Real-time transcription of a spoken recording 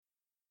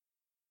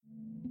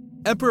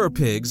Emperor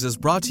Pigs is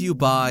brought to you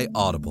by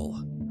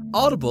Audible.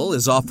 Audible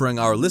is offering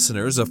our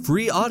listeners a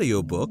free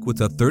audiobook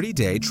with a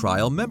 30-day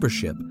trial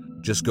membership.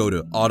 Just go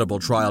to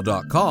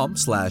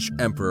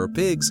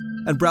audibletrial.com/emperorpigs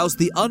and browse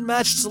the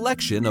unmatched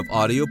selection of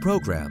audio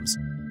programs.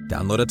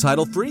 Download a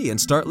title free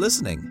and start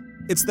listening.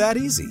 It's that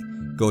easy.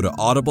 Go to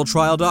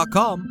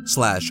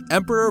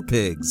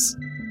audibletrial.com/emperorpigs.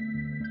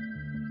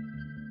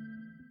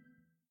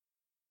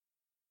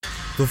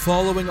 The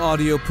following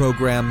audio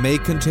program may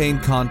contain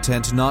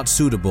content not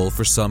suitable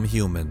for some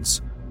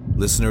humans.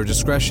 Listener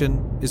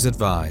discretion is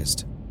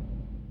advised.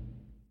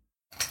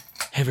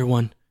 Hey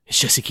everyone, it's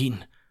Jesse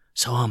Keaton.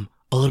 So a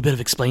little bit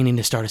of explaining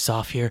to start us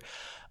off here.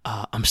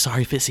 I'm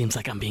sorry if it seems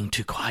like I'm being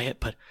too quiet,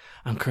 but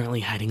I'm currently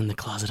hiding in the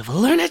closet of a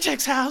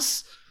lunatic's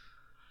house.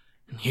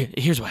 And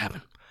here's what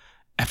happened.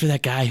 After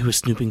that guy who was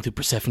snooping through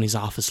Persephone's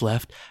office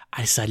left,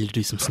 I decided to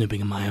do some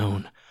snooping of my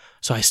own.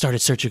 So I started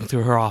searching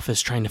through her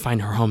office trying to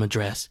find her home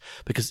address,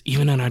 because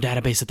even in our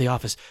database at the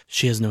office,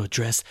 she has no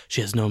address,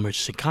 she has no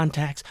emergency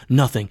contacts,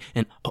 nothing.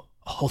 And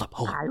hold up.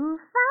 Oh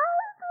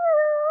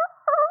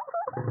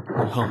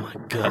my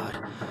god.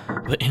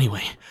 But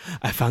anyway,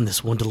 I found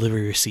this one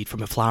delivery receipt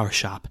from a flower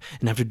shop,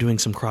 and after doing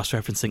some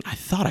cross-referencing, I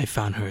thought I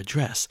found her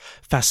address.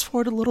 Fast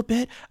forward a little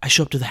bit, I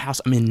show up to the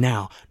house I'm in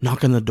now,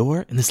 knock on the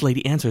door, and this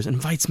lady answers and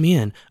invites me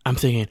in. I'm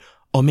thinking,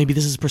 oh, maybe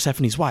this is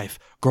Persephone's wife,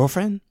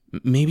 girlfriend,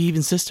 maybe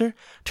even sister?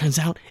 Turns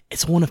out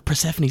it's one of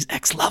Persephone's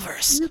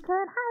ex-lovers. You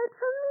can't hide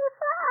from me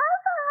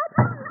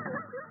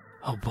forever.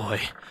 Oh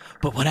boy.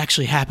 But what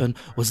actually happened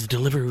was the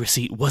delivery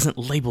receipt wasn't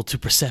labeled to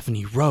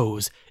Persephone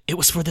Rose. It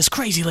was for this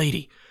crazy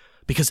lady.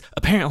 Because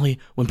apparently,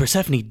 when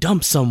Persephone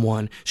dumps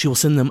someone, she will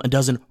send them a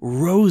dozen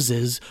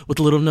roses with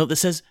a little note that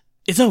says,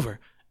 it's over.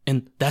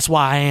 And that's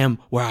why I am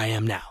where I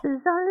am now.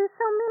 There's only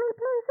so many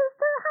places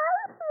to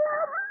hide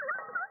here.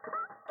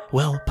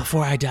 Well,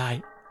 before I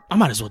die, I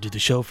might as well do the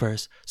show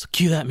first. So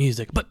cue that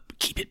music, but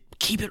keep it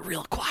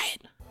real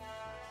quiet.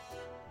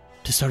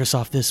 To start us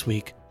off this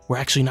week, we're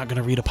actually not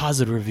going to read a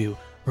positive review.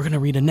 We're going to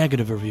read a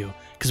negative review,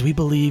 because we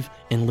believe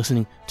in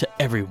listening to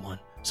everyone.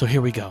 So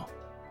here we go.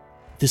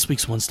 This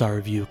week's one-star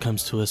review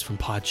comes to us from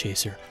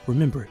Podchaser.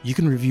 Remember, you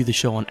can review the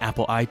show on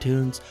Apple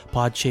iTunes,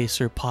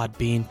 Podchaser,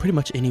 Podbean, pretty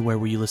much anywhere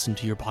where you listen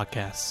to your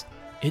podcasts.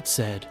 It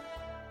said,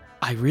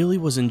 I really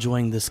was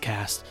enjoying this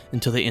cast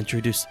until they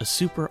introduced a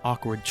super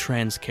awkward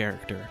trans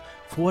character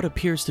for what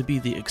appears to be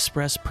the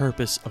express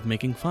purpose of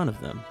making fun of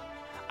them.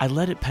 I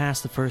let it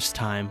pass the first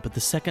time, but the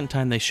second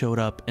time they showed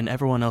up and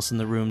everyone else in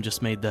the room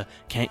just made the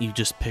can't you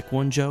just pick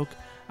one joke,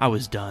 I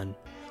was done.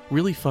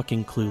 Really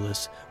fucking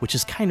clueless, which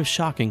is kind of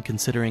shocking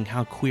considering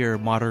how queer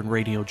modern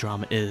radio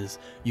drama is.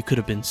 You could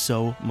have been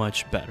so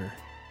much better.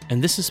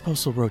 And this is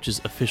Postal Roach's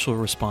official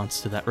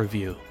response to that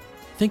review.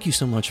 Thank you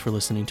so much for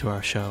listening to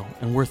our show,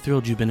 and we're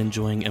thrilled you've been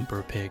enjoying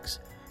Emperor Pigs.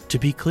 To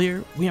be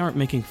clear, we aren't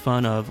making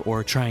fun of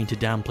or trying to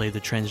downplay the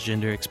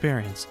transgender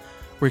experience.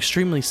 We're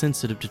extremely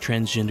sensitive to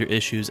transgender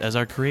issues as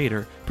our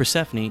creator,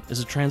 Persephone, is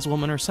a trans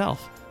woman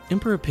herself.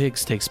 Emperor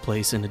Pigs takes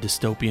place in a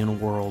dystopian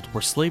world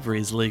where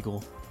slavery is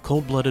legal,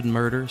 cold-blooded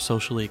murder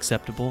socially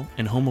acceptable,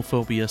 and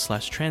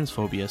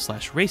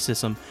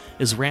homophobia/transphobia/racism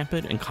is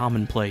rampant and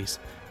commonplace.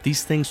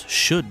 These things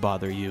should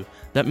bother you.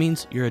 That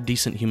means you're a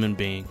decent human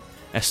being.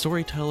 As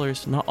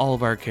storytellers, not all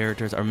of our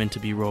characters are meant to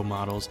be role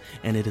models,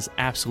 and it is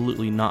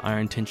absolutely not our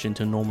intention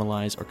to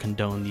normalize or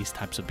condone these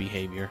types of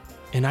behavior.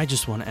 And I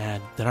just want to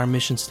add that our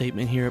mission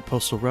statement here at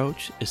Postal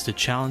Roach is to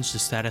challenge the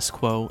status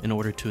quo in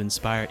order to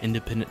inspire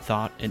independent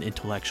thought and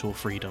intellectual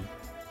freedom.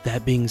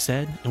 That being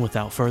said, and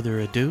without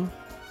further ado,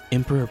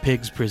 Emperor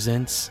Pigs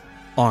presents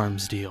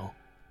Arms Deal.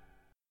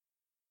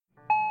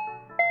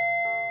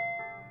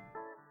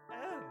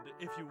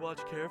 If you watch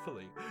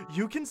carefully,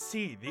 you can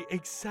see the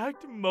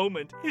exact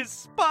moment his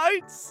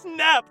spine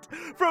snapped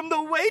from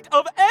the weight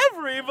of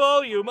every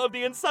volume of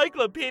the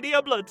Encyclopedia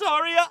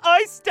Blataria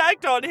I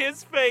stacked on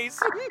his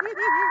face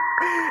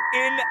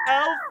in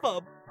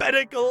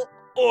alphabetical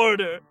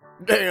order.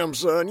 Damn,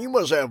 son, you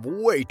must have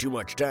way too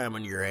much time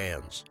on your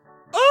hands.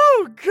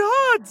 Oh,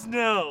 gods,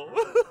 no!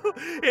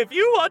 If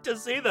you want to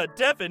see the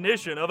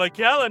definition of a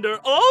calendar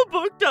all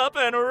booked up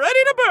and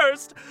ready to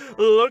burst,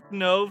 look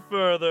no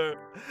further.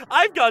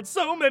 I've got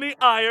so many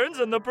irons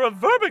in the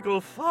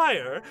proverbial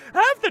fire,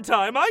 half the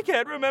time I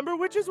can't remember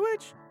which is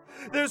which.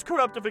 There's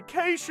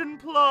corruptification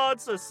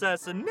plots,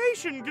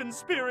 assassination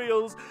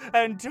conspirials,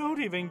 and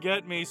don't even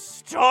get me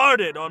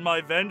started on my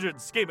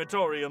vengeance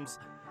schematoriums.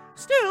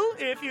 Still,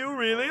 if you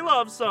really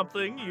love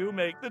something, you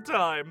make the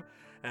time.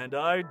 And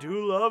I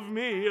do love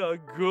me a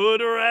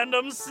good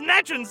random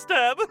snatch and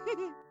stab.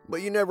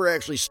 But you never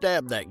actually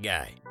stabbed that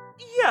guy.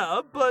 Yeah,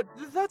 but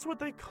that's what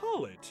they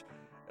call it.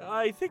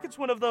 I think it's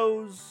one of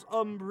those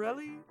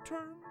umbrella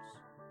terms.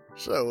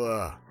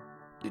 So,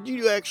 did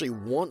you actually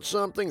want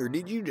something, or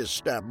did you just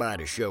stop by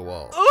to show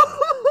off?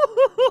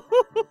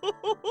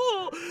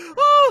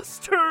 Oh,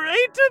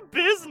 straight to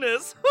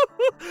business.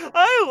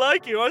 I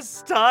like your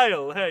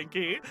style,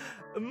 Hanky.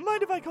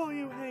 Mind if I call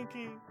you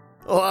Hanky?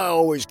 Oh, I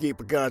always keep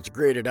a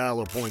consecrated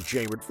hollow point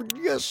chambered for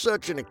just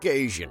such an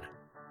occasion.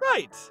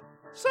 Right.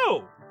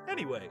 So,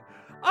 anyway,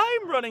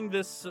 I'm running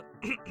this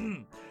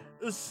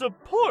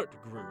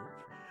support group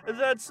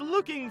that's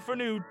looking for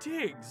new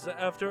digs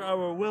after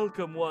our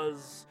welcome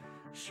was,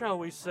 shall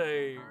we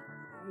say,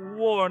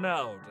 worn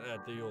out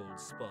at the old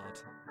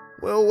spot.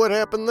 Well, what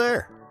happened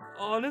there?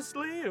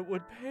 Honestly, it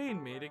would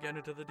pain me to get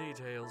into the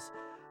details.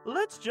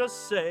 Let's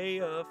just say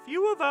a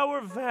few of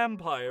our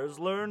vampires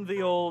learned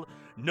the old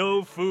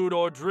no food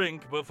or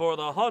drink before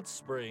the hot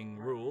spring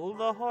rule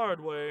the hard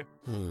way.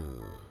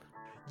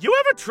 You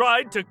ever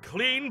tried to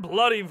clean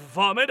bloody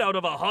vomit out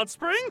of a hot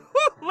spring?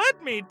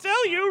 Let me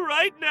tell you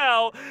right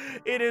now,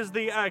 it is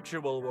the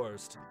actual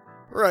worst.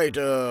 Right,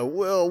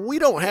 well, we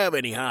don't have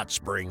any hot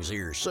springs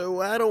here, so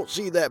I don't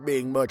see that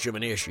being much of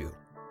an issue.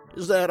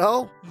 Is that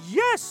all?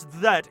 Yes,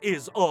 that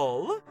is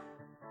all.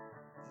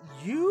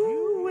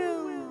 You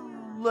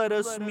will let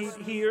us meet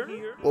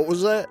here? What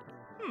was that?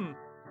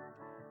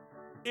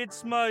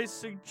 It's my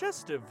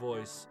suggestive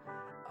voice.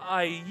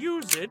 I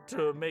use it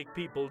to make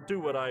people do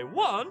what I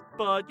want,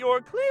 but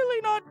you're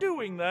clearly not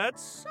doing that,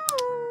 so...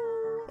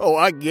 Oh,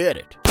 I get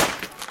it.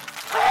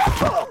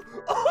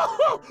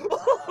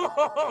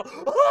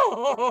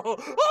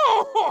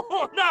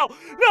 Now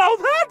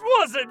that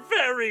wasn't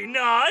very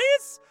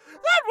nice!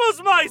 That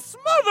was my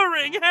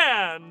smothering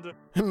hand!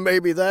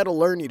 Maybe that'll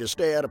learn you to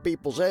stay out of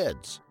people's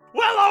heads.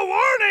 Well, a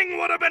warning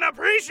would have been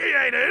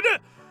appreciated!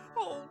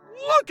 Oh,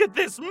 look at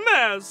this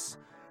mess!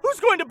 Who's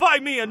going to buy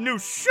me a new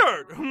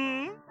shirt,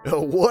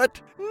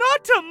 What?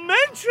 Not to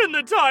mention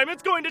the time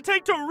it's going to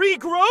take to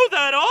regrow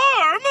that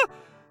arm!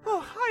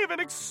 Oh, I have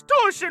an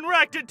extortion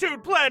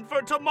rectitude planned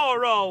for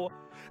tomorrow!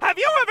 Have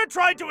you ever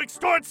tried to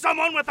extort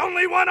someone with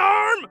only one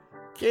arm?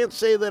 Can't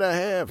say that I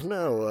have,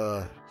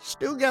 no.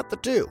 Still got the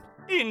two.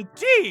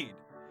 Indeed!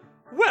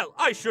 Well,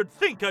 I should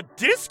think a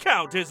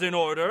discount is in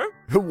order.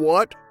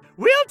 What?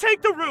 We'll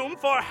take the room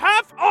for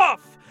half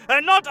off,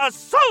 and not a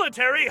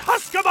solitary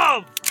husk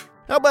above!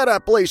 How about I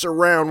place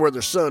around where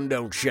the sun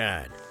don't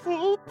shine?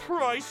 Full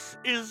price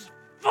is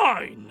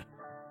fine,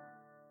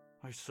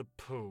 I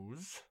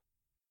suppose.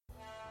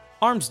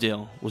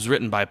 Armsdale was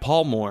written by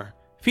Paul Moore,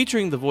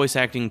 featuring the voice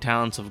acting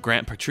talents of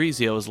Grant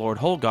Patrizio as Lord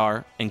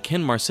Holgar and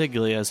Ken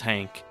Marsiglia as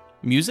Hank.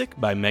 Music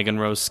by Megan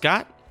Rose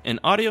Scott, and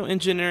audio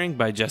engineering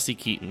by Jesse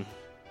Keaton.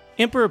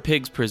 Emperor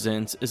Pigs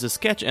Presents is a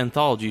sketch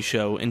anthology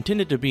show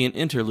intended to be an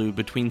interlude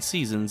between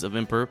seasons of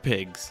Emperor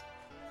Pigs.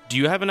 Do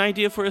you have an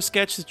idea for a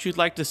sketch that you'd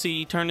like to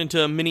see turned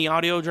into a mini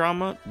audio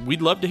drama?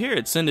 We'd love to hear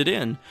it. Send it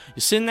in.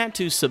 Send that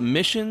to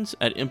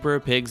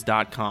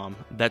submissions@emperorpigs.com.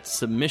 That's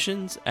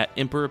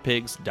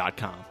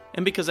submissions@emperorpigs.com.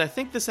 And because I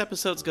think this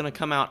episode's going to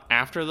come out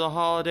after the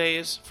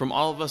holidays, from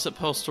all of us at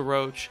Postal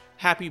Roach,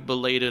 happy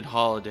belated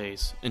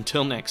holidays.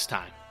 Until next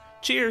time.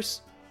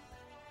 Cheers!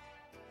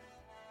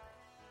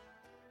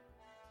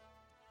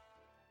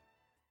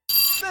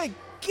 Thank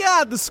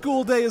God the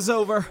school day is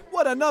over.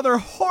 What another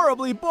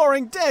horribly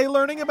boring day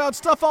learning about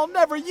stuff I'll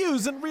never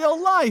use in real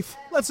life.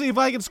 Let's see if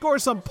I can score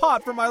some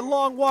pot for my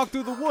long walk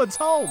through the woods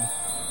home.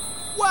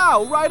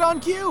 Wow, right on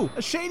cue.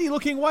 A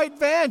shady-looking white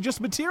van just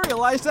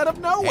materialized out of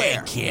nowhere.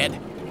 Hey, kid.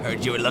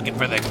 Heard you were looking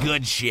for the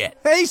good shit.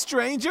 Hey,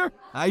 stranger.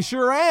 I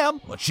sure am.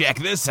 Well, check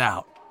this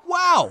out.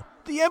 Wow,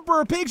 the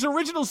Emperor Pigs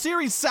original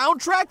series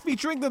soundtrack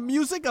featuring the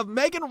music of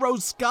Megan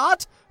Rose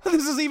Scott?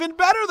 This is even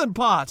better than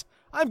pot.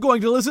 I'm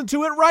going to listen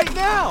to it right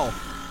now.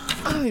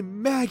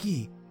 I'm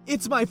Maggie.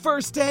 It's my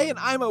first day and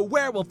I'm a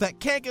werewolf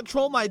that can't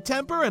control my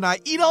temper and I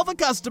eat all the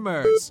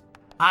customers.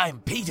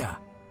 I'm Peter.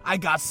 I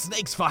got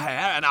snakes for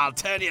hair and I'll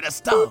turn you to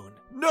stone.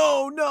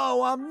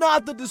 No, I'm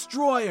not the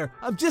destroyer.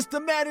 I'm just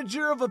the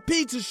manager of a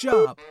pizza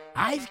shop.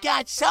 I've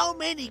got so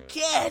many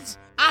kids.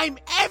 I'm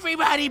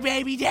everybody,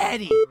 baby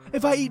daddy.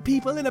 If I eat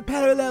people in a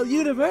parallel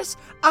universe,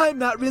 I'm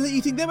not really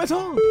eating them at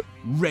all.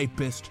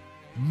 Rapist,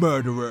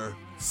 murderer,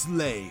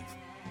 slave,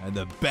 and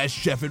the best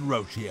chef in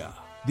Rochia.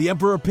 The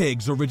Emperor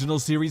Pigs original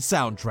series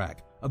soundtrack,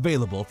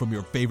 available from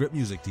your favorite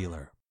music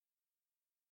dealer.